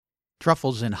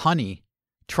truffles in honey,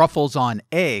 truffles on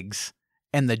eggs,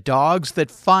 and the dogs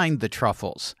that find the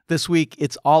truffles. This week,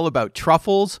 it's all about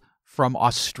truffles from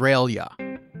Australia.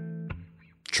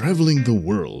 Traveling the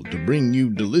world to bring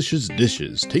you delicious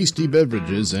dishes, tasty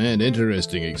beverages, and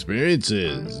interesting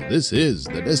experiences. This is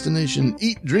the Destination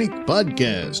Eat Drink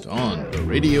Podcast on the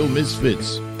Radio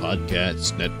Misfits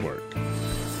Podcast Network.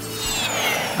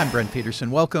 I'm Brent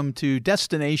Peterson. Welcome to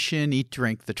Destination Eat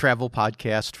Drink, the travel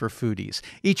podcast for foodies.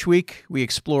 Each week, we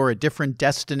explore a different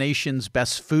destination's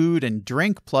best food and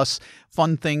drink, plus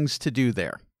fun things to do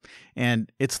there.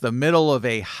 And it's the middle of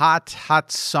a hot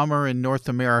summer in North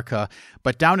America,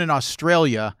 but down in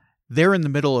Australia, they're in the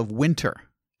middle of winter.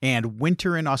 And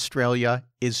winter in Australia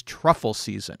is truffle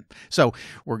season. So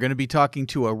we're going to be talking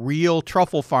to a real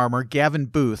truffle farmer, Gavin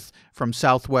Booth, from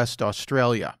Southwest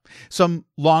Australia. Some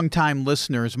longtime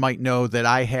listeners might know that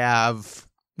I have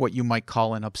what you might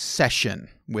call an obsession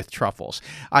with truffles.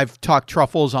 I've talked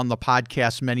truffles on the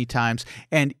podcast many times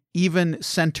and even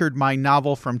centered my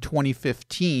novel from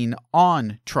 2015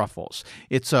 on truffles.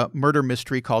 It's a murder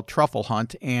mystery called Truffle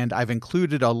Hunt, and I've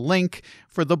included a link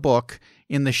for the book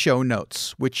in the show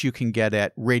notes, which you can get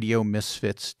at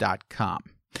radiomisfits.com.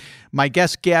 My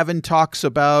guest Gavin talks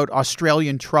about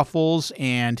Australian truffles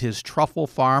and his truffle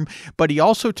farm, but he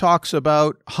also talks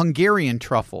about Hungarian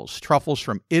truffles, truffles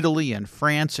from Italy and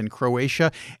France and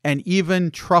Croatia, and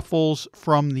even truffles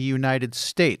from the United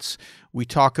States. We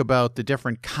talk about the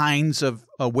different kinds of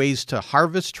ways to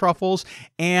harvest truffles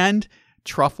and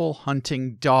truffle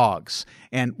hunting dogs,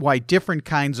 and why different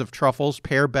kinds of truffles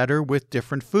pair better with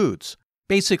different foods.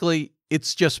 Basically,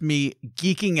 it's just me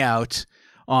geeking out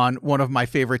on one of my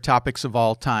favorite topics of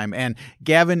all time, and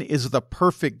Gavin is the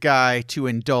perfect guy to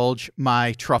indulge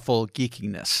my truffle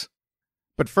geekiness.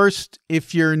 But first,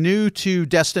 if you're new to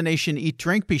Destination Eat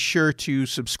Drink, be sure to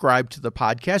subscribe to the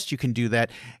podcast. You can do that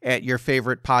at your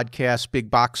favorite podcast big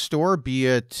box store, be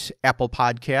it Apple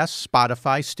Podcasts,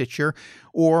 Spotify, Stitcher,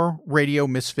 or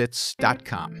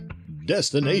RadioMisfits.com.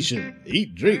 Destination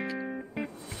Eat Drink.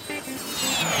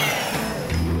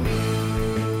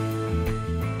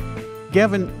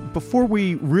 Gavin, before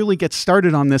we really get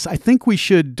started on this, I think we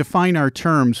should define our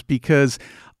terms, because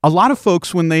a lot of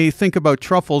folks, when they think about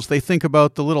truffles, they think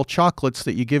about the little chocolates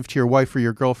that you give to your wife or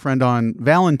your girlfriend on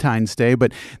Valentine's Day,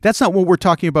 but that's not what we're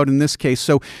talking about in this case.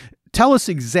 So tell us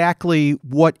exactly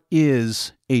what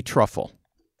is a truffle.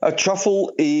 A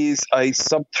truffle is a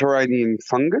subterranean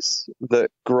fungus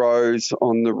that grows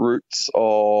on the roots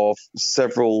of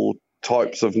several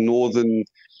types of northern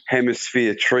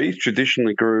hemisphere trees,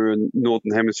 traditionally grew in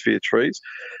northern hemisphere trees.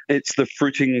 It's the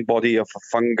fruiting body of a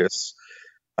fungus.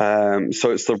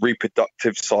 So it's the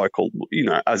reproductive cycle,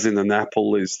 as in an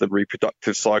apple is the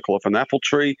reproductive cycle of an apple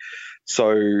tree.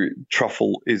 So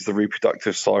truffle is the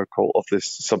reproductive cycle of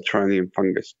this subterranean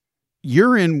fungus.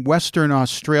 You're in Western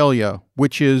Australia,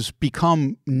 which has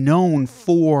become known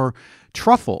for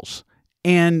truffles.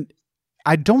 And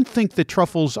I don't think that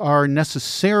truffles are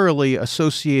necessarily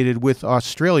associated with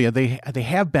Australia. They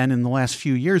have been in the last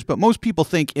few years, but most people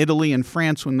think Italy and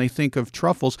France when they think of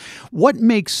truffles. What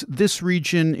makes this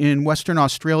region in Western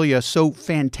Australia so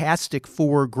fantastic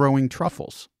for growing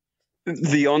truffles?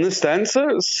 The honest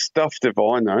answer is stuff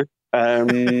divino.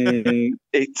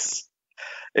 It's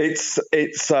a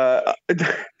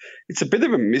bit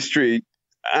of a mystery.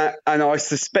 And I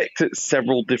suspect it's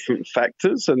several different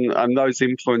factors, and those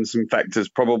influencing factors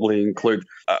probably include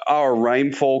our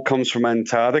rainfall comes from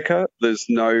Antarctica. There's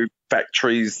no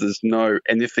factories, there's no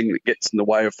anything that gets in the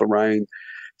way of the rain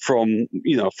from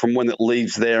when it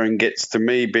leaves there and gets to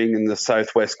me, being in the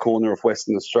southwest corner of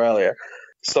Western Australia.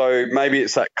 So maybe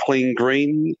it's that clean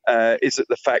green. Is it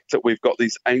the fact that we've got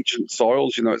these ancient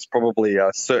soils? It's probably a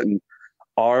certain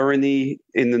irony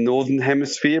in the northern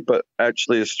hemisphere, but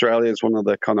actually Australia is one of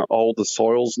the kind of older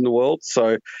soils in the world.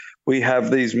 So we have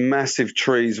these massive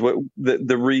trees.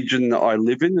 The region that I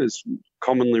live in is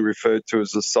commonly referred to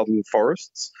as the southern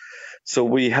forests. So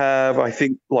we have, I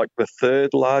think, like the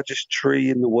third largest tree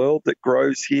in the world that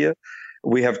grows here.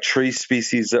 We have tree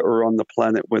species that were on the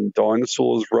planet when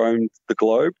dinosaurs roamed the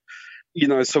globe.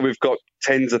 So we've got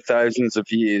tens of thousands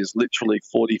of years, literally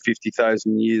 40,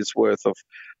 50,000 years worth of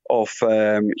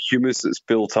humus that's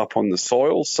built up on the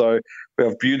soil. So we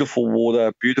have beautiful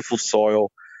water, beautiful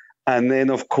soil. And then,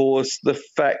 of course, the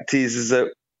fact is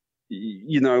that,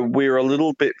 we're a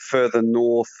little bit further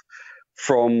north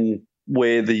from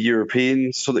where the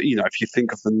Europeans, if you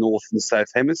think of the North and South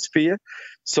Hemisphere.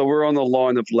 So we're on a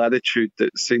line of latitude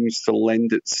that seems to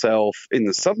lend itself in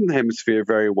the Southern Hemisphere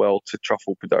very well to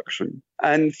truffle production.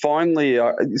 And finally,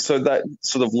 so that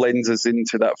sort of lends us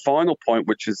into that final point,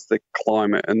 which is the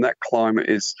climate. And that climate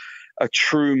is a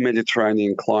true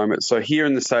Mediterranean climate. So here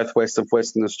in the southwest of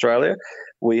Western Australia,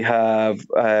 we have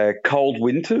cold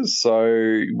winters.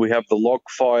 So we have the log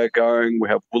fire going. We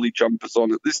have woolly jumpers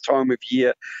on at this time of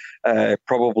year,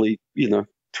 probably,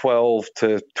 12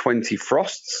 to 20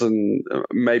 frosts, and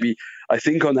maybe, I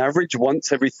think on average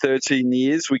once every 13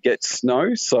 years we get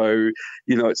snow. So,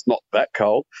 it's not that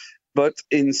cold. But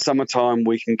in summertime,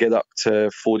 we can get up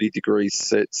to 40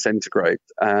 degrees centigrade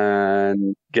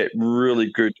and get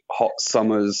really good hot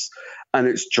summers. And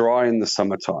it's dry in the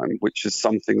summertime, which is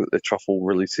something that the truffle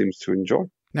really seems to enjoy.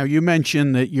 Now, you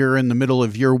mentioned that you're in the middle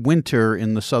of your winter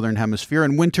in the Southern Hemisphere,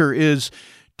 and winter is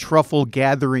truffle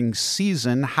gathering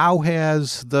season. How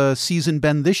has the season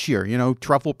been this year?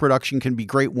 Truffle production can be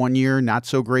great one year, not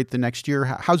so great the next year.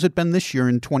 How's it been this year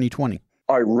in 2020?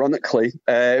 Ironically,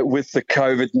 with the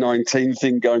COVID-19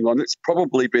 thing going on, it's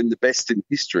probably been the best in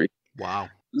history. Wow.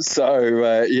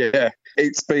 So,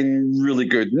 it's been really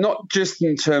good, not just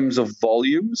in terms of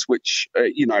volumes, which,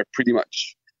 pretty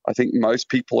much I think most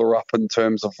people are up in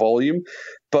terms of volume,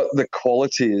 but the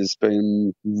quality has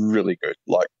been really good,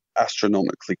 like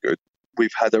astronomically good.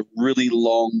 We've had a really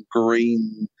long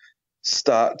green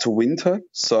start to winter.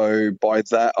 So by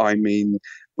that, I mean,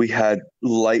 we had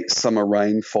late summer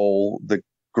rainfall, the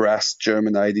grass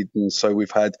germinated, and so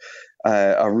we've had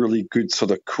a really good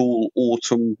sort of cool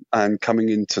autumn and coming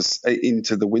into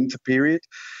the winter period.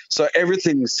 So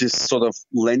everything's just sort of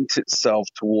lent itself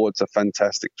towards a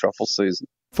fantastic truffle season.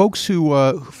 Folks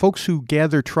who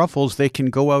gather truffles, they can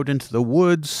go out into the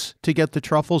woods to get the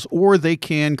truffles, or they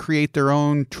can create their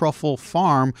own truffle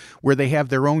farm where they have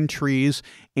their own trees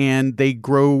and they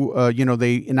grow,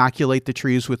 they inoculate the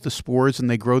trees with the spores and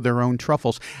they grow their own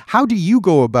truffles. How do you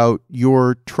go about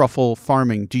your truffle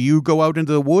farming? Do you go out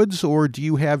into the woods, or do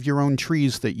you have your own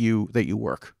trees that you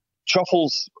work?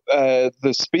 Truffles,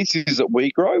 the species that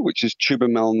we grow, which is Tuber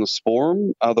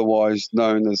melanosporum, otherwise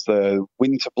known as the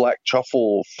winter black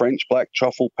truffle, French black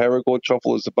truffle, Perigord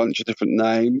truffle, there's a bunch of different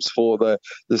names for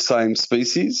the same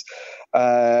species.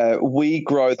 We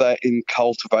grow that in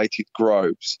cultivated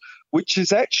groves, which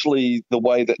is actually the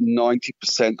way that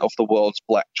 90% of the world's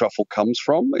black truffle comes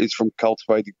from, is from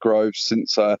cultivated groves,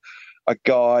 since a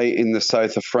guy in the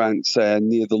south of France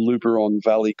near the Luberon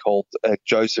Valley called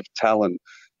Joseph Talon,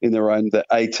 in around the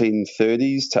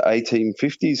 1830s to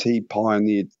 1850s, he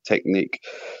pioneered technique.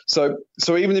 So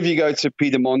even if you go to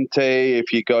Piedemonte,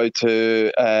 if you go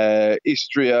to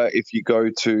Istria, if you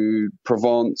go to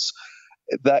Provence,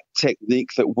 that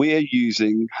technique that we're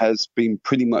using has been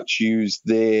pretty much used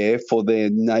there for their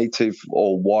native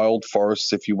or wild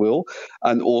forests, if you will,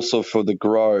 and also for the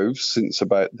groves since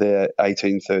about the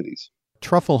 1830s.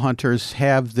 Truffle hunters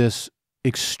have this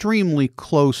extremely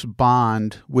close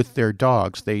bond with their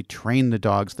dogs. They train the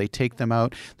dogs, they take them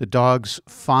out, the dogs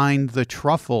find the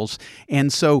truffles,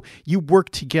 and so you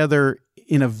work together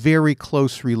in a very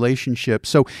close relationship.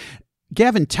 So,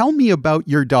 Gavin, tell me about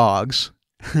your dogs.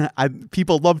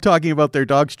 People love talking about their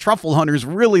dogs. Truffle hunters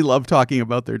really love talking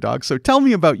about their dogs. So tell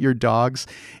me about your dogs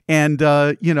and,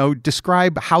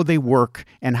 describe how they work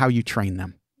and how you train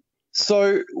them.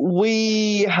 So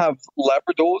we have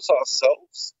Labradors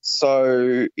ourselves.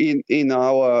 So in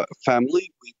our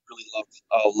family, we really love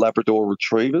our Labrador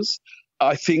retrievers.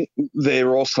 I think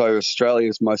they're also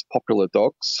Australia's most popular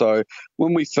dogs. So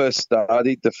when we first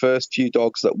started, the first few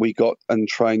dogs that we got and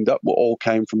trained up all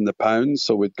came from the pound.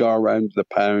 So we'd go around the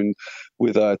pound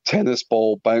with a tennis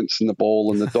ball, bouncing the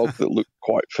ball, and the dog that looked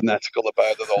quite fanatical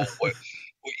about it all were,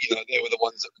 they were the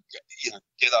ones that would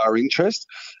get our interest.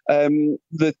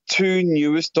 The two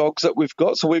newest dogs that we've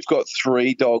got, so we've got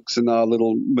 3 dogs in our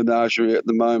little menagerie at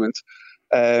the moment.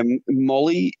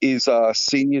 Molly is our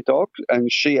senior dog,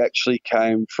 and she actually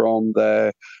came from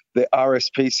the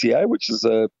RSPCA, which is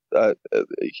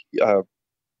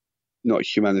not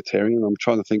humanitarian. I'm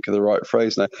trying to think of the right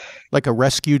phrase now. Like a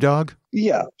rescue dog?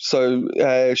 Yeah.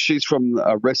 So she's from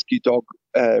a rescue dog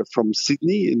from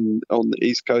Sydney on the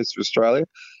east coast of Australia.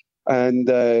 And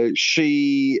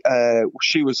she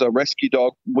was a rescue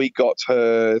dog. We got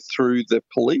her through the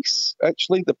police,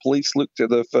 actually. The police looked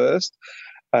at her first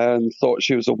and thought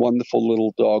she was a wonderful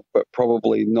little dog, but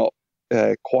probably not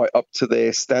quite up to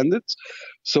their standards.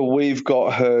 So we've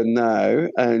got her now,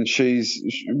 and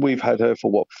we've had her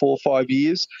for 4 or 5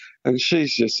 years, and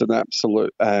she's just an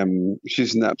absolute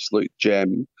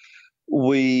gem.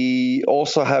 We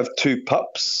also have 2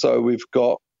 pups. So we've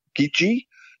got Gidgee,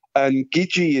 and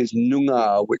Gidgee is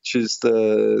Noongar, which is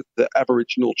the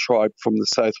Aboriginal tribe from the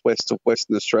southwest of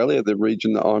Western Australia, the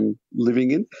region that I'm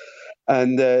living in.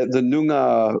 And the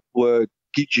Noongar word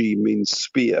Gidgee means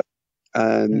spear.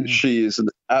 and she is an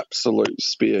absolute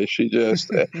spear. She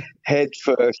just head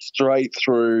first straight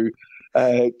through,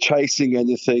 chasing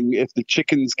anything. If the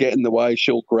chickens get in the way,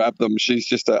 she'll grab them. She's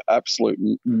just an absolute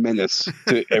menace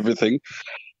to everything.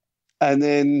 And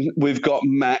then we've got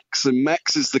Max, and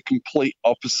Max is the complete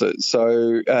opposite.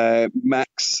 So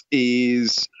Max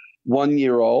is 1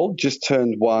 year old, just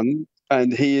turned one,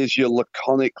 and he is your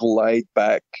laconic,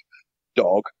 laid-back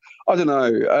dog. I don't know.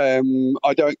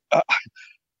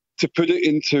 To put it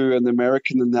into an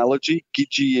American analogy,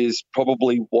 Gidgee is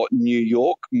probably what New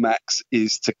York Max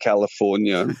is to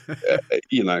California.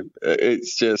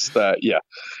 It's just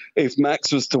If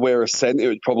Max was to wear a scent, it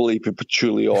would probably be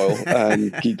patchouli oil,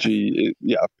 and Gidgee,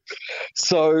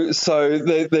 So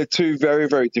they're two very,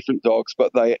 very different dogs,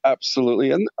 but they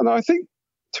absolutely, and I think,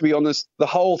 to be honest, the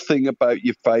whole thing about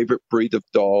your favorite breed of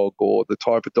dog or the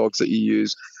type of dogs that you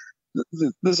use,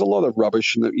 there's a lot of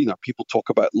rubbish, and people talk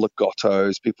about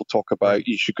legatos, people talk about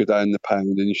you should go down the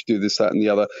pound and you should do this, that, and the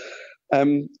other.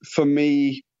 For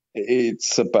me,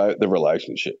 it's about the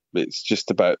relationship. It's just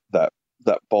about that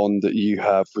bond that you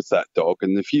have with that dog,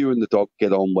 and if you and the dog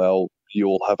get on well,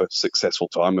 you'll have a successful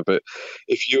time of it.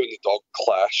 If you and the dog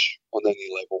clash on any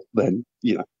level, then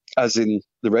as in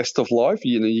the rest of life,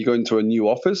 you go into a new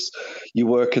office, you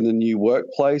work in a new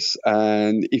workplace,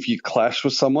 and if you clash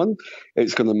with someone,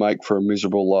 it's going to make for a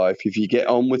miserable life. If you get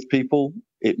on with people,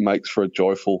 it makes for a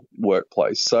joyful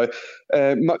workplace. So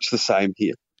much the same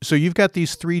here. So you've got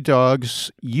these 3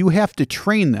 dogs. You have to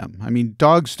train them. I mean,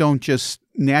 dogs don't just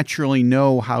naturally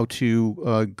know how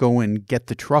to go and get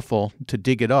the truffle to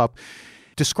dig it up.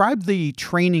 Describe the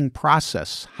training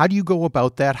process. How do you go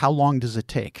about that? How long does it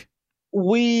take?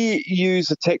 We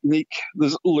use a technique.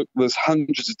 There's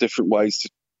hundreds of different ways to,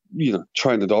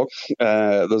 train a dog.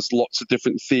 There's lots of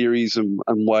different theories and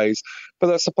ways.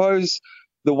 But I suppose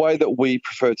the way that we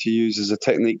prefer to use is a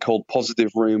technique called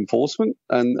positive reinforcement.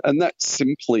 And that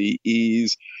simply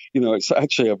is, it's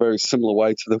actually a very similar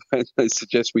way to the way they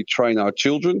suggest we train our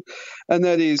children. And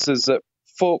that is that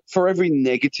for every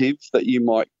negative that you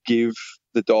might give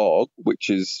the dog, which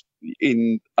is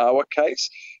in our case,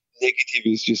 negative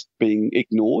is just being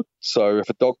ignored. So if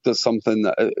a dog does something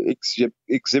that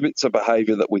exhibits a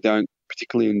behavior that we don't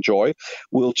particularly enjoy,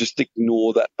 we'll just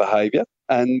ignore that behavior.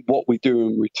 And what we do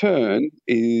in return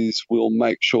is we'll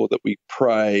make sure that we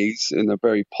praise in a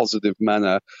very positive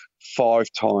manner 5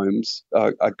 times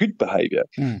a good behavior.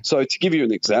 So to give you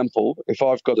an example, if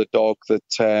I've got a dog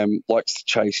that likes to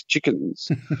chase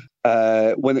chickens,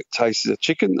 when it tastes a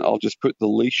chicken, I'll just put the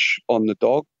leash on the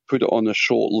dog, put it on a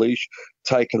short leash,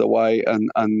 take it away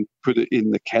and put it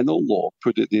in the kennel or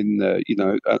put it in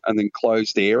an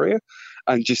enclosed area,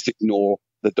 and just ignore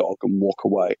the dog and walk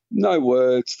away. No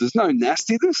words. There's no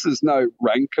nastiness. There's no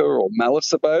rancor or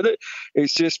malice about it.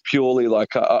 It's just purely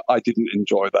like I didn't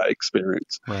enjoy that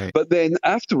experience. Right. But then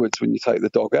afterwards, when you take the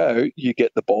dog out, you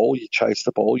get the ball, you chase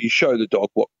the ball, you show the dog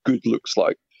what good looks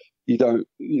like.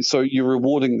 So you're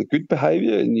rewarding the good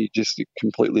behavior and you just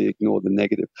completely ignore the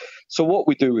negative. So what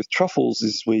we do with truffles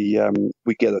is we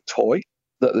get a toy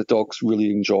that the dogs really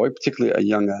enjoy, particularly at a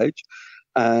young age.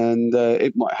 And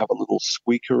it might have a little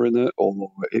squeaker in it, or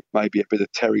it may be a bit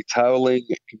of terry toweling.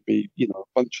 It can be, a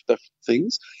bunch of different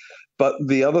things. But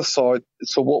the other side,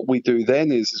 so what we do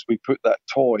then is we put that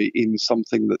toy in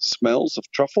something that smells of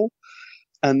truffle,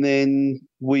 and then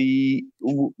we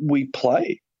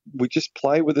play. We just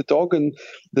play with the dog, and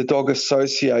the dog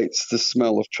associates the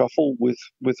smell of truffle with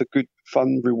a good,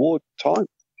 fun, reward time.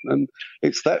 And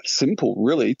it's that simple,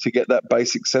 really, to get that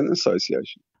basic scent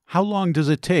association. How long does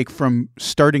it take from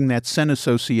starting that scent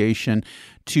association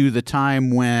to the time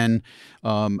when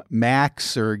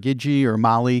Max or Gidgee or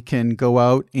Molly can go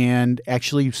out and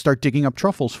actually start digging up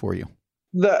truffles for you?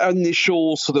 The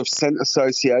initial sort of scent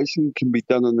association can be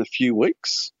done in a few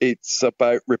weeks. It's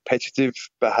about repetitive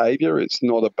behavior. It's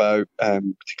not about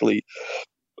particularly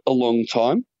a long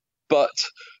time. But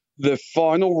the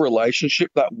final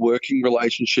relationship, that working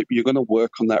relationship, you're going to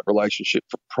work on that relationship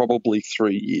for probably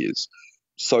 3 years.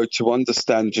 So to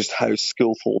understand just how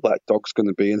skillful that dog's going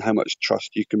to be and how much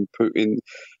trust you can put in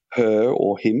her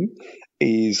or him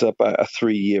is about a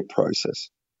 3-year process.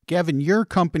 Gavin, your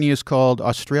company is called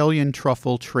Australian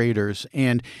Truffle Traders.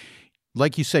 And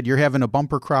like you said, you're having a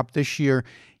bumper crop this year.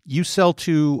 You sell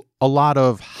to a lot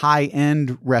of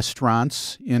high-end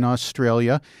restaurants in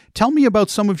Australia. Tell me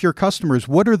about some of your customers.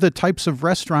 What are the types of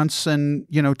restaurants, and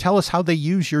tell us how they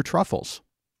use your truffles?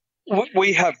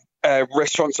 We have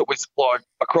restaurants that we supply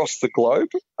across the globe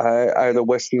out of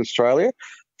Western Australia.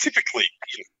 Typically,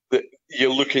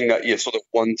 you're looking at your sort of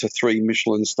 1 to 3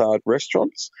 Michelin-starred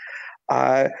restaurants.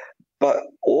 But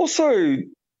also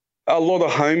a lot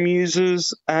of home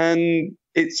users, and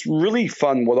it's really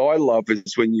fun. What I love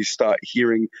is when you start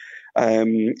hearing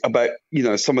about,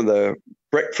 some of the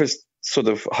breakfast sort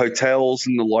of hotels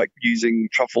and the like using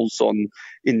truffles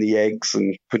in the eggs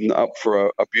and putting it up for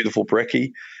a beautiful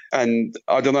brekkie. And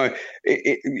I don't know,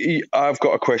 I've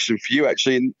got a question for you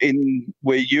actually. In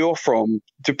where you're from,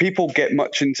 do people get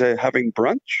much into having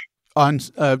brunch? On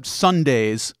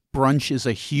Sundays, brunch is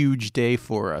a huge day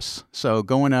for us. So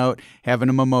going out, having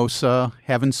a mimosa,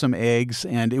 having some eggs,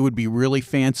 and it would be really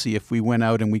fancy if we went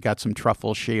out and we got some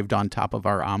truffles shaved on top of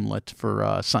our omelet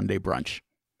for Sunday brunch.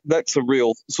 That's a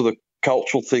real sort of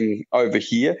cultural thing over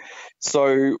here.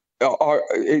 So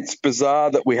it's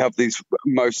bizarre that we have these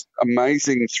most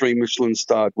amazing 3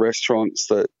 Michelin-starred restaurants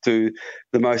that do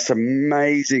the most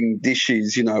amazing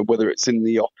dishes, whether it's in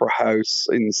the Opera House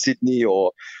in Sydney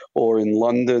or in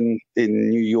London,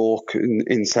 in New York,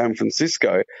 in San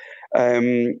Francisco.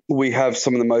 We have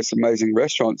some of the most amazing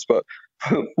restaurants. But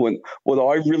what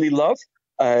I really love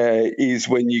is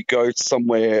when you go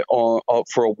somewhere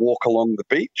for a walk along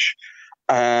the beach,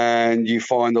 and you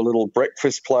find a little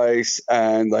breakfast place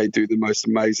and they do the most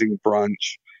amazing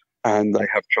brunch and they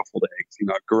have truffled eggs,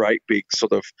 great big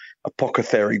sort of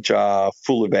apothecary jar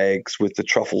full of eggs with the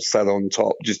truffle sat on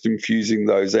top, just infusing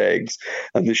those eggs.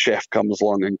 And the chef comes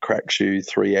along and cracks you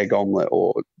 3 egg omelette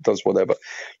or does whatever.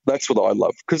 That's what I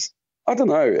love because, I don't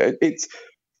know,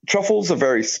 truffles are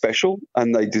very special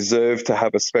and they deserve to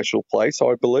have a special place,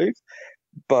 I believe.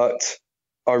 But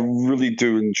I really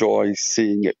do enjoy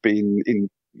seeing it being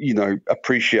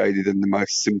appreciated in the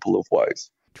most simple of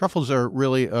ways. Truffles are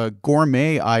really a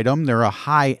gourmet item. They're a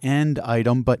high-end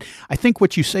item. But I think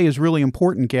what you say is really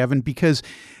important, Gavin, because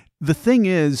the thing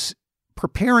is,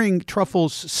 preparing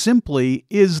truffles simply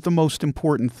is the most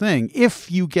important thing.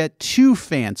 If you get too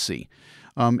fancy,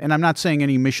 and I'm not saying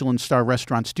any Michelin star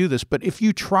restaurants do this, but if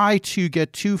you try to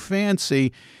get too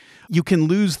fancy, you can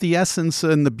lose the essence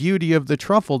and the beauty of the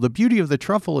truffle. The beauty of the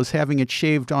truffle is having it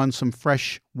shaved on some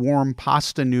fresh, warm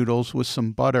pasta noodles with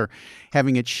some butter,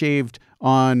 having it shaved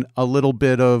on a little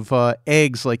bit of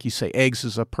eggs, like you say. Eggs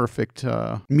is a perfect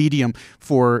medium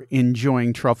for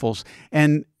enjoying truffles.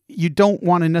 And you don't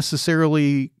want to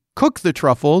necessarily cook the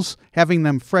truffles. Having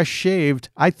them fresh shaved,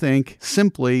 I think,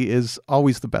 simply is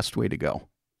always the best way to go.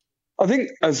 I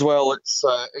think as well, it's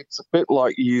a bit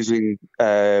like using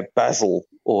basil,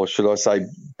 or should I say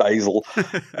basil.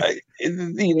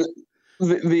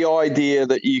 The idea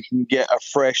that you can get a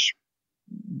fresh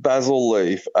basil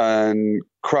leaf and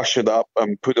crush it up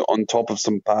and put it on top of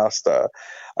some pasta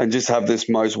and just have this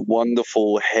most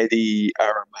wonderful, heady,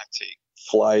 aromatic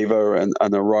flavor and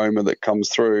aroma that comes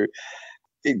through.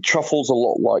 Truffles a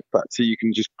lot like that, so you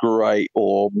can just grate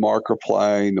or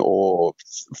microplane or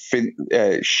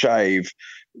shave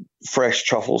fresh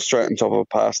truffles straight on top of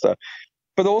pasta.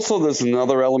 But also there's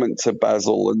another element to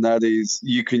basil, and that is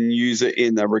you can use it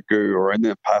in a ragu or in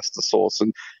a pasta sauce,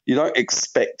 and you don't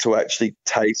expect to actually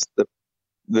taste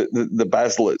the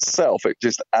basil itself. It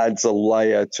just adds a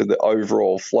layer to the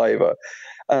overall flavor.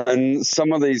 And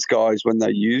some of these guys, when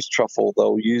they use truffle,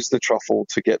 they'll use the truffle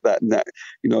to get that,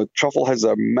 truffle has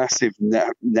a massive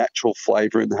natural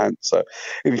flavor enhancer.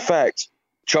 In fact,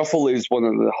 truffle is one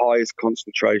of the highest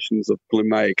concentrations of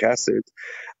glycemic acid.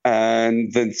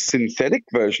 And the synthetic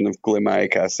version of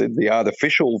glycemic acid, the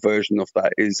artificial version of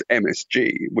that, is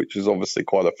MSG, which is obviously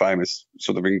quite a famous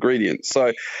sort of ingredient.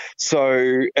 So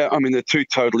I mean, they're two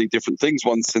totally different things.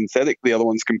 One's synthetic, the other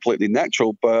one's completely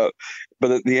natural. But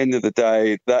at the end of the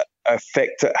day, that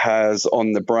effect it has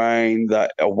on the brain,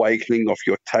 that awakening of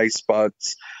your taste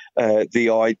buds, the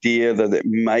idea that it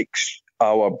makes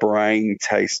our brain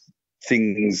taste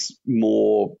things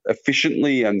more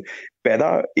efficiently and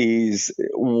better is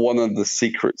one of the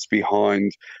secrets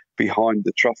behind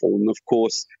the truffle. And of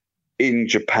course, in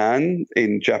Japan,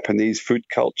 in Japanese food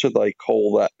culture, they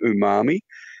call that umami.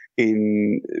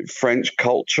 In French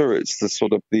culture, it's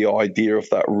the idea of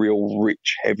that real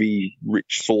rich, heavy,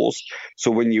 rich sauce.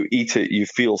 So when you eat it, you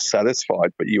feel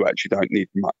satisfied, but you actually don't need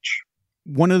much.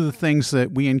 One of the things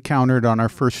that we encountered on our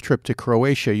first trip to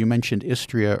Croatia, you mentioned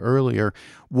Istria earlier,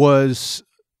 was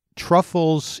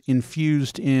truffles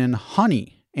infused in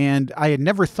honey. And I had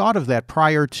never thought of that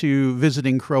prior to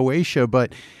visiting Croatia,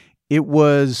 but it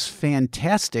was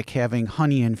fantastic having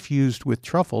honey infused with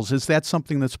truffles. Is that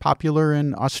something that's popular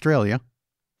in Australia?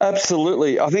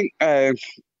 Absolutely. I think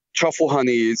truffle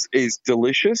honey is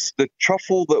delicious. The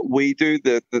truffle that we do,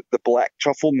 the black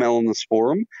truffle,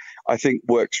 Melanosporum, I think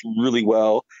works really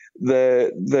well.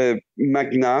 the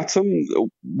magnatum,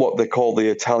 what they call the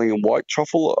Italian white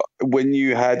truffle, when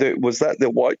you had it, was that the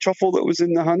white truffle that was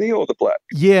in the honey or the black?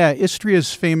 Yeah, Istria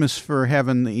is famous for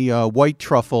having the white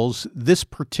truffles. This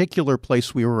particular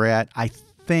place we were at, I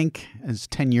think, is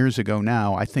 10 years ago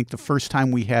now. I think the first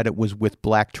time we had it was with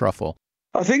black truffle.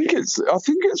 I think it's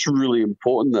really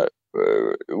important that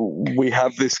we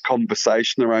have this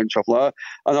conversation around truffle,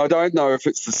 and I don't know if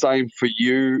it's the same for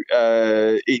you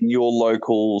in your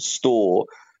local store,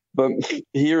 but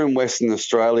here in Western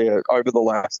Australia, over the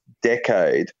last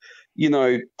decade,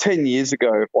 10 years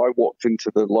ago, if I walked into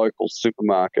the local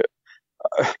supermarket,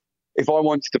 if I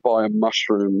wanted to buy a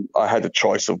mushroom, I had a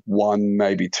choice of one,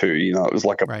 maybe two. It was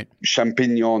like a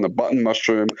champignon, a button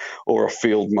mushroom, or a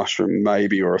field mushroom,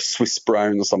 maybe, or a Swiss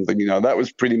brown or something. That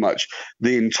was pretty much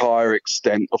the entire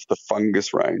extent of the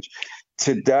fungus range.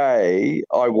 Today,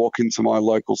 I walk into my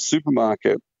local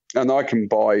supermarket and I can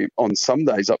buy on some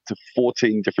days up to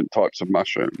 14 different types of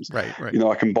mushrooms. Right.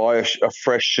 I can buy a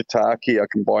fresh shiitake, I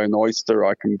can buy an oyster,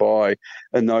 I can buy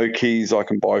enokis, I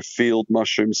can buy field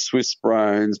mushrooms, Swiss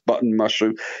browns, button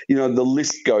mushroom. The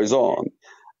list goes on.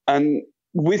 And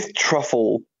with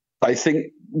truffle, I think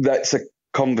that's a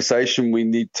conversation we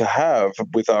need to have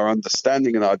with our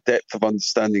understanding and our depth of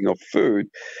understanding of food,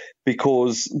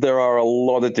 because there are a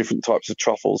lot of different types of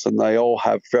truffles and they all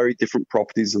have very different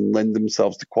properties and lend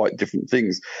themselves to quite different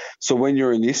things. So when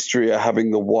you're in Istria,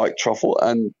 having the white truffle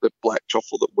and the black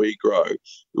truffle that we grow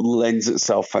lends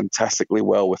itself fantastically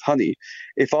well with honey.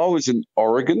 If I was in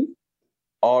Oregon,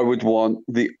 I would want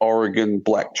the Oregon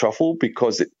black truffle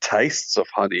because it tastes of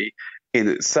honey in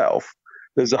itself.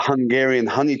 There's a Hungarian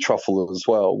honey truffle as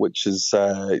well, which is,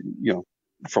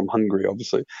 from Hungary,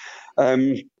 obviously.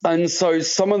 And so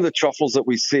some of the truffles that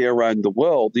we see around the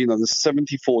world, there's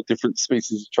 74 different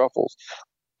species of truffles,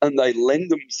 and they lend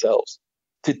themselves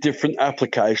to different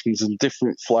applications and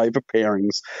different flavor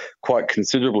pairings quite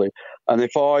considerably. And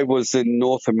if I was in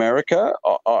North America,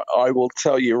 I will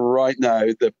tell you right now,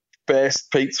 the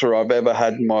best pizza I've ever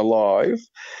had in my life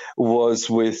was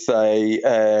with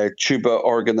a tuber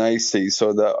oregonense,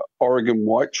 so the Oregon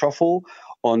white truffle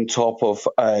on top of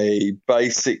a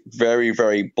basic, very,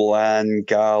 very bland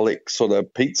garlic sort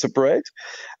of pizza bread,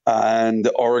 and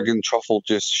the Oregon truffle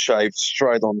just shaved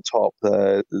straight on top.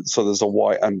 So there's a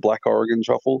white and black Oregon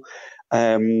truffle.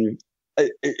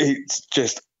 It's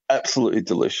just absolutely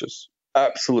delicious.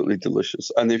 Absolutely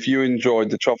delicious. And if you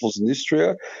enjoyed the truffles in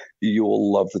Istria, you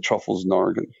will love the truffles in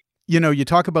Oregon. You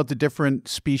talk about the different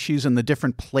species and the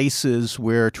different places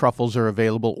where truffles are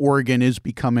available. Oregon is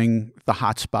becoming the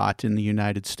hotspot in the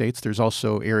United States. There's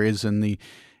also areas in the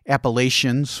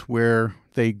Appalachians where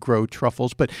they grow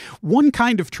truffles. But one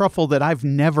kind of truffle that I've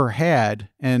never had,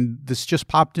 and this just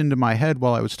popped into my head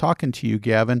while I was talking to you,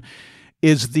 Gavin,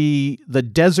 is the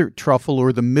desert truffle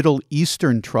or the Middle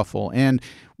Eastern truffle. And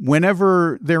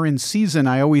whenever they're in season,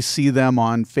 I always see them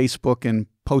on Facebook and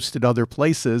posted other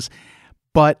places,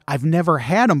 but I've never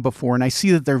had them before. And I see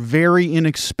that they're very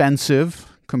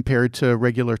inexpensive compared to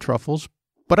regular truffles,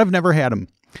 but I've never had them.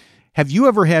 Have you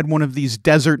ever had one of these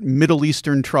desert Middle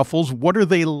Eastern truffles? What are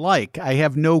they like? I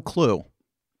have no clue.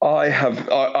 I have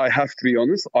to be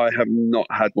honest, I have not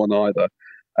had one either.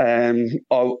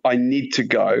 I need to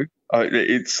go.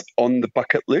 It's on the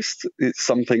bucket list. It's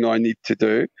something I need to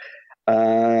do.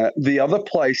 The other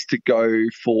place to go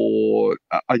for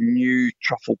a new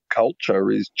truffle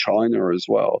culture is China as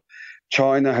well.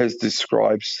 China has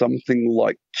described something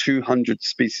like 200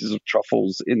 species of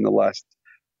truffles in the last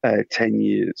 10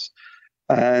 years.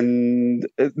 And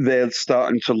they're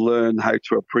starting to learn how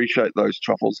to appreciate those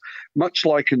truffles. Much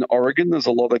like in Oregon, there's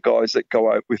a lot of guys that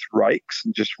go out with rakes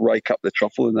and just rake up the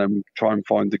truffle and then try and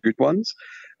find the good ones.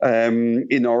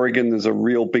 In Oregon, there's a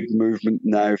real big movement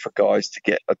now for guys to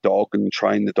get a dog and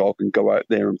train the dog and go out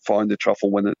there and find the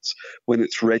truffle when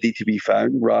it's ready to be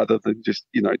found, rather than just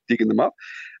digging them up.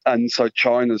 And so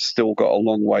China's still got a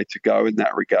long way to go in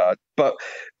that regard. But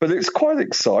it's quite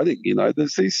exciting.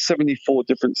 There's these 74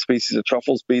 different species of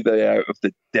truffles, be they out of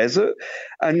the desert,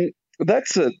 and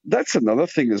that's another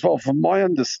thing as well. From my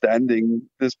understanding,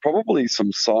 there's probably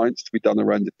some science to be done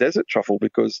around the desert truffle,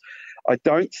 because I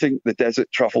don't think the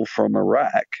desert truffle from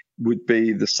Iraq would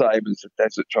be the same as the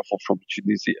desert truffle from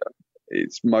Tunisia.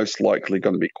 It's most likely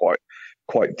going to be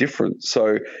quite different.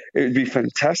 So it would be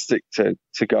fantastic to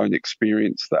go and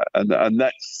experience that. And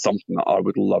that's something that I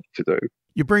would love to do.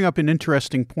 You bring up an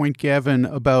interesting point, Gavin,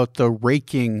 about the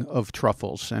raking of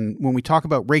truffles. And when we talk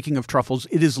about raking of truffles,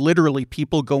 it is literally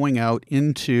people going out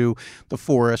into the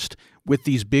forest with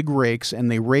these big rakes, and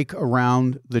they rake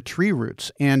around the tree roots.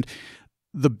 And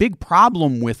the big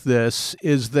problem with this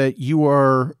is that you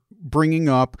are bringing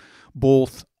up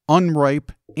both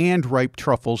unripe and ripe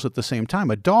truffles at the same time.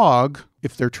 A dog,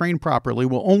 if they're trained properly,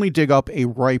 will only dig up a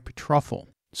ripe truffle.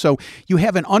 So you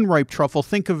have an unripe truffle.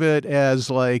 Think of it as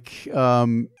like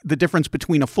the difference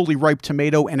between a fully ripe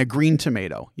tomato and a green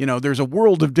tomato. There's a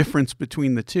world of difference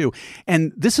between the two.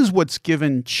 And this is what's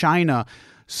given China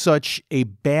such a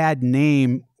bad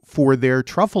name for their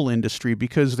truffle industry,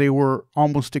 because they were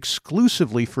almost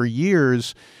exclusively for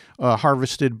years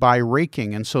harvested by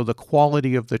raking. And so the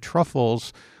quality of the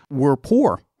truffles were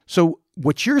poor. So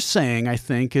what you're saying, I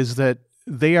think, is that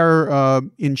they are,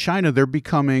 in China, they're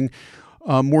becoming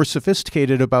more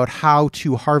sophisticated about how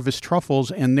to harvest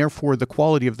truffles, and therefore the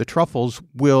quality of the truffles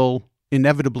will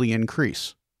inevitably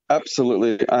increase.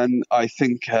 Absolutely. And I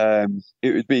think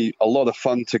it would be a lot of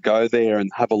fun to go there and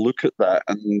have a look at that.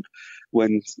 And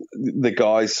when the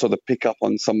guys sort of pick up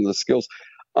on some of the skills,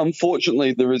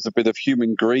 unfortunately, there is a bit of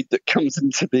human greed that comes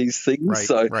into these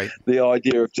things. Right. The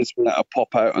idea of just being able to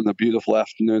pop out on a beautiful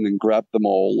afternoon and grab them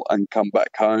all and come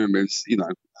back home is,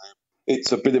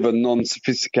 it's a bit of a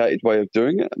non-sophisticated way of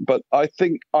doing it. But I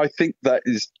think that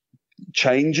is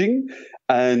changing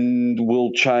and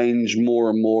will change more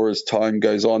and more as time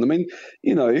goes on. I mean,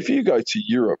 if you go to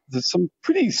Europe, there's some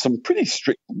pretty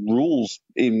strict rules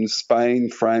in Spain,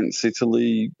 France,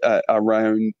 Italy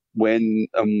around when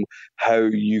how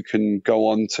you can go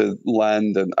onto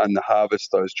land and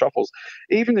harvest those truffles.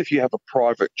 Even if you have a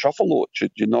private truffle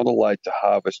orchard, you're not allowed to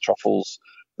harvest truffles.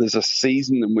 There's a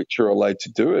season in which you're allowed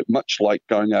to do it, much like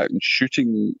going out and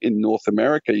shooting in North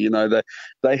America.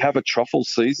 They have a truffle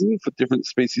season for different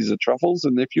species of truffles,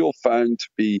 and if you're found to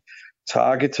be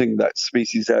targeting that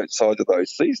species outside of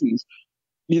those seasons,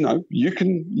 you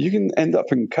can end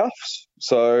up in cuffs.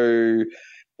 So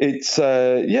it's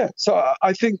So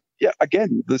I think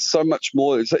again, there's so much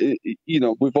more.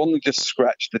 We've only just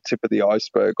scratched the tip of the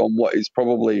iceberg on what is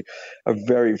probably a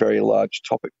very, very large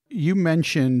topic. You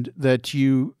mentioned that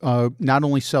you not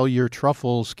only sell your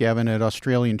truffles, Gavin, at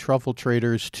Australian Truffle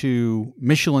Traders to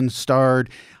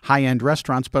Michelin-starred high-end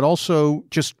restaurants, but also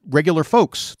just regular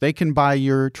folks. They can buy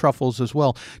your truffles as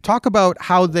well. Talk about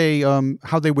how they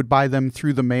would buy them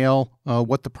through the mail,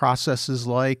 what the process is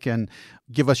like, and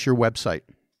give us your website.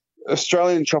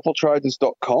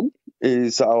 AustralianTruffleTraders.com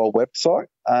is our website,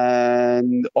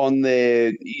 and on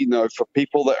there, for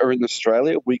people that are in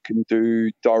Australia, we can do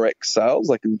direct sales.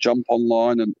 They can jump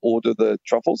online and order the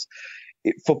truffles.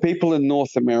 For people in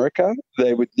North America,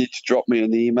 they would need to drop me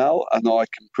an email, and I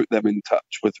can put them in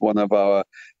touch with one of our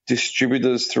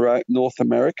distributors throughout North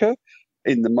America.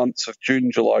 In the months of June,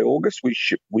 July, August, we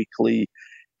ship weekly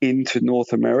into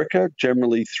North America,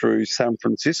 generally through San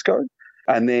Francisco.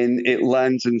 And then it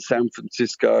lands in San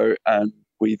Francisco, and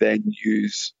we then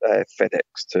use FedEx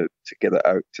to get it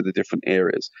out to the different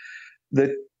areas.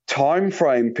 The time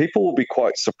frame, people will be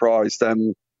quite surprised.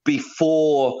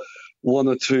 Before one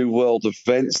or two world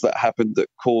events that happened that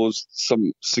caused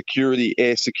some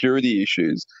air security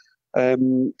issues,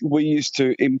 we used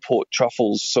to import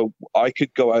truffles. So I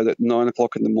could go out at 9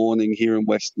 o'clock in the morning here in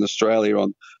Western Australia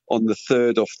on the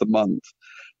 3rd of the month.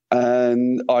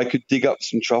 And I could dig up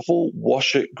some truffle,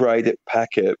 wash it, grade it,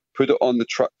 pack it, put it on the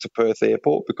truck to Perth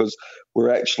Airport, because we're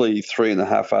actually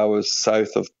 3.5 hours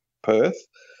south of Perth,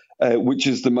 which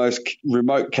is the most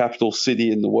remote capital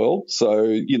city in the world.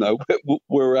 So,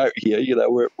 we're out here,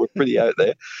 we're pretty out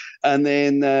there. And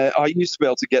then I used to be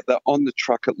able to get that on the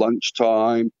truck at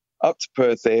lunchtime up to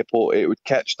Perth Airport. It would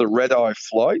catch the red-eye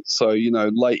flight. So,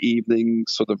 late evening,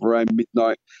 sort of around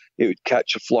midnight, it would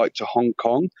catch a flight to Hong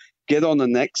Kong, get on the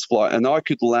next flight, and I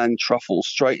could land truffle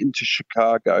straight into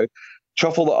Chicago.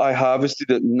 Truffle that I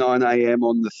harvested at 9 a.m.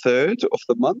 on the 3rd of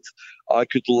the month, I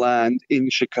could land in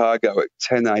Chicago at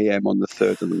 10 a.m. on the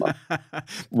 3rd of the month.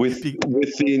 with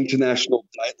the international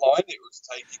dateline it was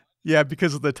taking. Yeah,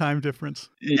 because of the time difference.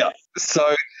 Yeah.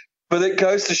 So, but it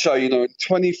goes to show, in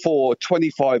 24,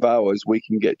 25 hours, we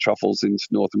can get truffles into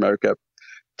North America.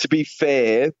 To be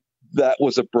fair, that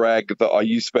was a brag that I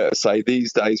used to be able to say.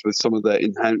 These days, with some of the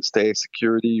enhanced air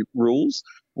security rules,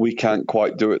 we can't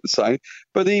quite do it the same.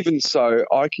 But even so,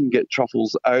 I can get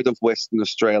truffles out of Western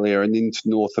Australia and into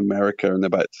North America in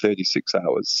about 36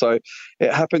 hours. So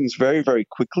it happens very, very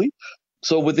quickly.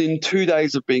 So within 2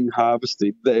 days of being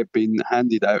harvested, they've been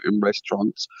handed out in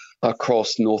restaurants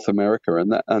across North America,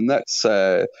 and that's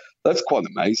quite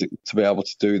amazing to be able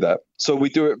to do that. So we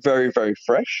do it very, very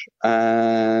fresh,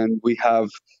 and we have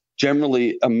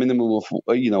generally a minimum of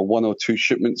 1 or 2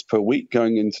 shipments per week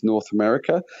going into North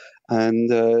America, and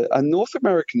North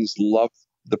Americans love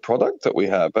the product that we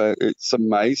have. It's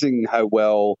amazing how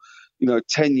well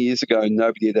 10 years ago,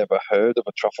 nobody had ever heard of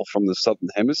a truffle from the Southern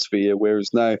Hemisphere,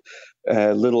 whereas now,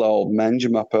 little old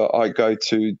Manjimupper, I go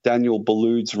to Daniel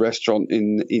Boulud's restaurant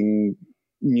in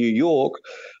New York,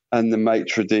 and the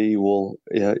maitre d' will,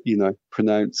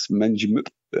 pronounce Manjimup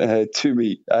to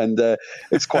me. And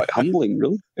it's quite humbling,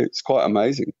 really. It's quite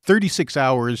amazing. 36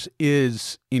 hours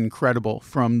is incredible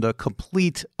from the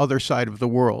complete other side of the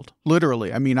world,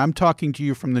 literally. I mean, I'm talking to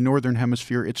you from the Northern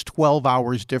Hemisphere. It's 12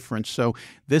 hours difference. So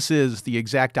this is the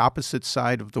exact opposite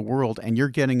side of the world, and you're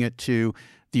getting it to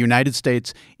the United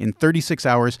States in 36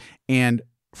 hours. And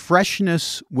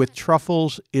freshness with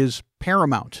truffles is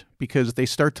paramount because they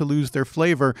start to lose their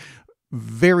flavor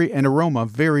and aroma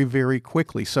very, very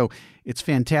quickly. So it's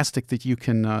fantastic that you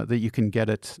can get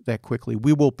it that quickly.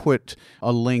 We will put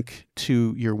a link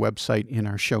to your website in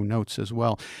our show notes as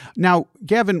well. Now,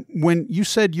 Gavin, when you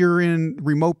said you're in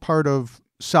remote part of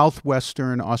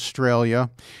southwestern Australia,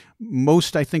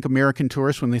 most, I think, American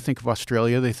tourists, when they think of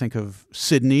Australia, they think of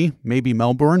Sydney, maybe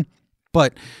Melbourne,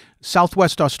 but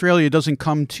Southwest Australia doesn't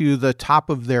come to the top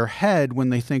of their head when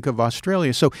they think of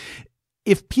Australia. So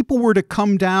if people were to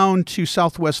come down to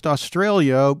Southwest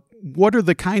Australia, what are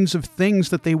the kinds of things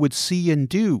that they would see and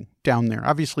do down there?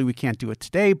 Obviously, we can't do it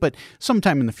today, but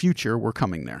sometime in the future, we're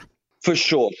coming there. For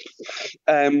sure.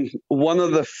 One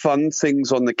of the fun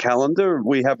things on the calendar,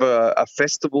 we have a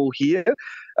festival here,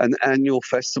 an annual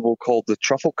festival called the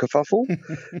Truffle Kerfuffle.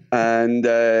 And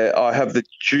I have the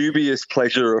dubious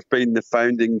pleasure of being the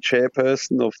founding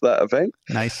chairperson of that event.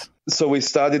 Nice. So we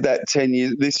started that 10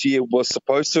 years. This year was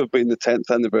supposed to have been the 10th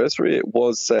anniversary.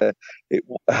 It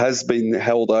has been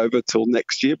held over till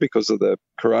next year because of the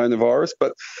coronavirus.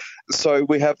 But so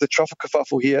we have the Truffle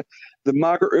Kerfuffle here. The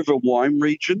Margaret River wine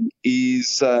region is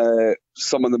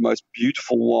some of the most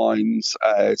beautiful wines.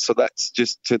 So that's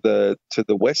just to the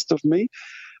west of me.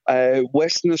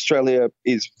 Western Australia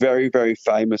is very, very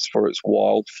famous for its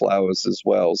wildflowers as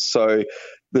well. So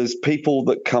there's people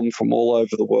that come from all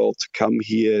over the world to come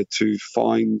here to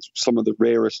find some of the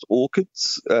rarest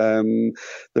orchids.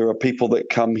 There are people that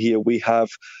come here. We have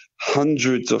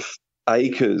hundreds of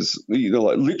acres,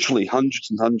 like literally hundreds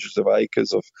and hundreds of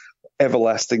acres of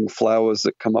everlasting flowers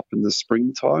that come up in the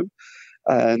springtime.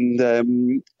 And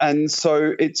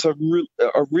so it's a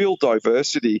real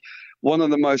diversity. One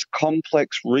of the most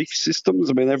complex reef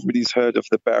systems. I mean, everybody's heard of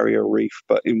the Barrier Reef,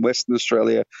 but in Western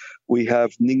Australia, we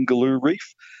have Ningaloo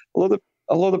Reef. A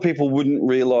lot of people wouldn't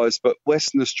realise, but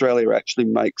Western Australia actually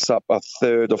makes up a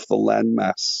third of the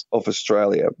landmass of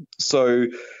Australia. So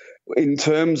in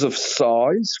terms of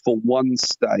size, for one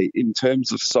state,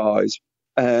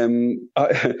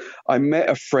 I met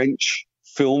a French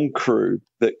film crew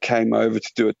that came over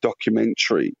to do a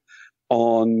documentary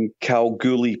on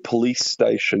Kalgoorlie Police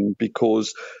Station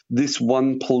because this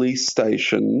one police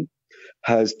station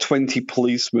has 20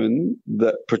 policemen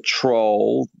that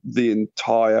patrol the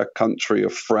entire country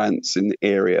of France in the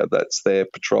area. That's their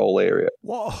patrol area.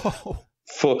 Whoa.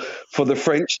 For the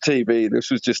French TV,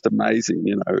 this was just amazing.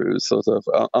 It was sort of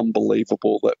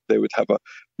unbelievable that they would have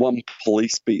one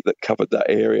police beat that covered that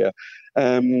area.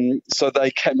 So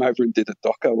they came over and did a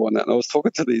doco on it, and I was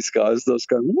talking to these guys, and I was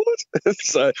going, "What?"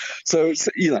 so it's,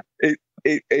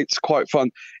 it's quite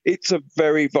fun. It's a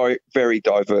very, very, very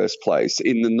diverse place.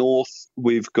 In the north,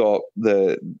 we've got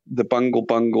the Bungle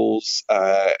Bungles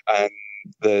and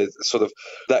the sort of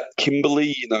that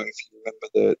Kimberley, if you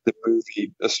remember the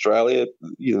movie Australia,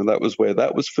 that was where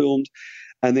that was filmed.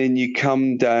 And then you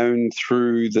come down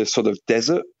through the sort of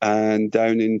desert and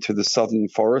down into the southern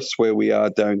forests where we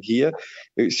are down here.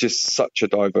 It's just such a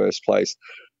diverse place.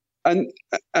 And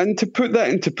to put that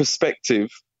into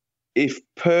perspective, if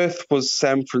Perth was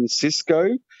San Francisco,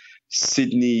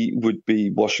 Sydney would be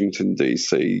Washington,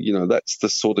 D.C. That's the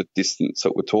sort of distance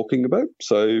that we're talking about.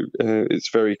 So it's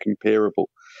very comparable.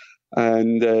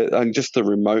 And just the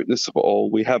remoteness of it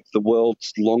all. We have the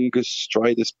world's longest,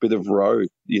 straightest bit of road.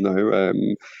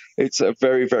 It's a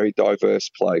very, very diverse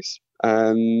place.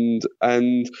 And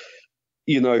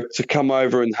to come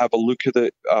over and have a look at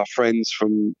it, our friends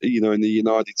from in the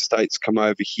United States come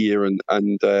over here, and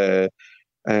I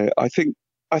think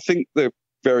they're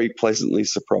very pleasantly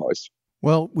surprised.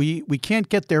 Well, we can't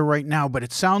get there right now, but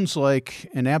it sounds like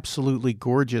an absolutely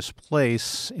gorgeous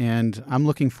place, and I'm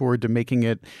looking forward to making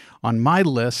it on my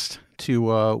list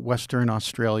to Western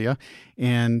Australia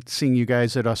and seeing you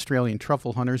guys at Australian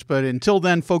Truffle Hunters. But until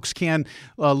then, folks can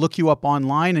look you up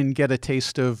online and get a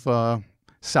taste of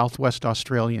Southwest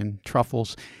Australian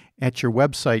truffles at your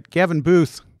website. Gavin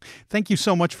Booth, thank you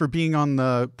so much for being on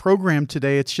the program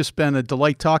today. It's just been a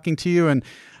delight talking to you, and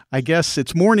I guess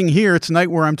it's morning here. It's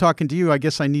night where I'm talking to you. I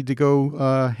guess I need to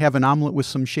go have an omelet with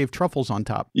some shaved truffles on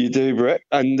top. You do, Brett.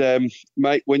 And,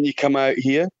 mate, when you come out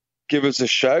here, give us a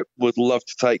shout. We'd love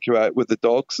to take you out with the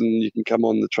dogs and you can come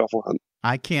on the truffle hunt.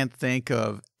 I can't think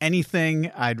of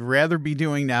anything I'd rather be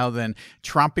doing now than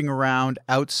tromping around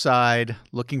outside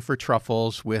looking for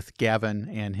truffles with Gavin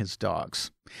and his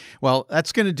dogs. Well,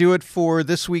 that's going to do it for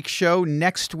this week's show.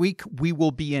 Next week, we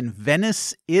will be in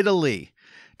Venice, Italy,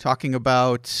 talking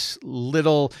about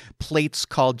little plates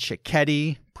called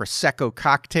cicchetti, Prosecco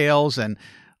cocktails, and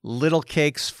little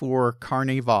cakes for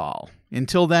Carnival.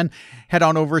 Until then, head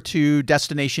on over to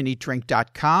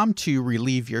destinationeatdrink.com to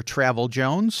relieve your travel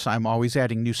Jones. I'm always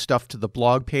adding new stuff to the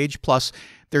blog page. Plus,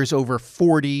 there's over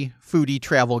 40 foodie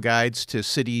travel guides to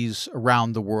cities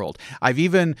around the world. I've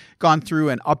even gone through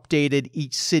and updated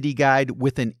each city guide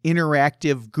with an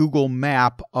interactive Google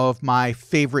map of my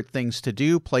favorite things to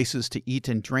do, places to eat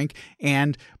and drink,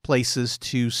 and places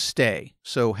to stay.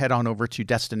 So head on over to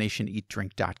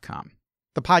destinationeatdrink.com.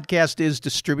 The podcast is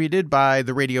distributed by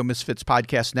the Radio Misfits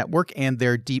Podcast Network and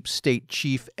their Deep State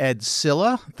Chief, Ed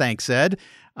Silla. Thanks, Ed.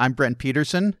 I'm Brent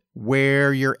Peterson.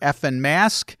 Wear your effing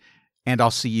mask, and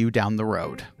I'll see you down the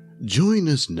road. Join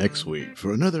us next week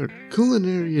for another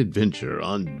culinary adventure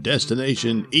on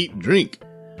Destination Eat Drink,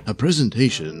 a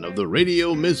presentation of the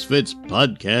Radio Misfits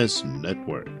Podcast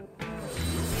Network.